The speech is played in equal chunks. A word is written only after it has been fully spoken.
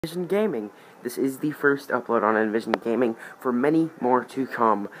Envision Gaming. This is the first upload on Envision Gaming for many more to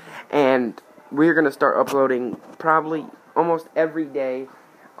come, and we're gonna start uploading probably almost every day.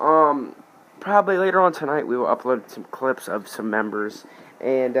 Probably later on tonight we will upload some clips of some members,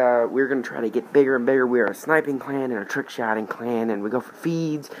 and we're gonna try to get bigger and bigger. We are a sniping clan and a trick shotting clan, and we go for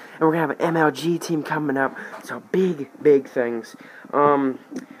feeds, and we're gonna have an MLG team coming up. So big things.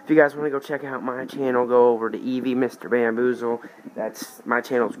 If you guys want to go check out my channel, go over to Eevee Mr. Bamboozle. My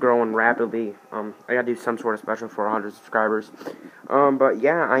channel's growing rapidly. I gotta do some sort of special for 100 subscribers. But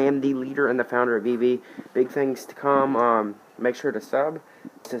yeah, I am the leader and the founder of Eevee. Big things to come. Make sure to sub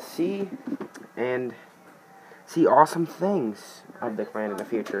to see awesome things of the clan in the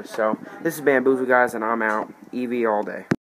future. So this is Bamboozle, guys, and I'm out. Eevee all day.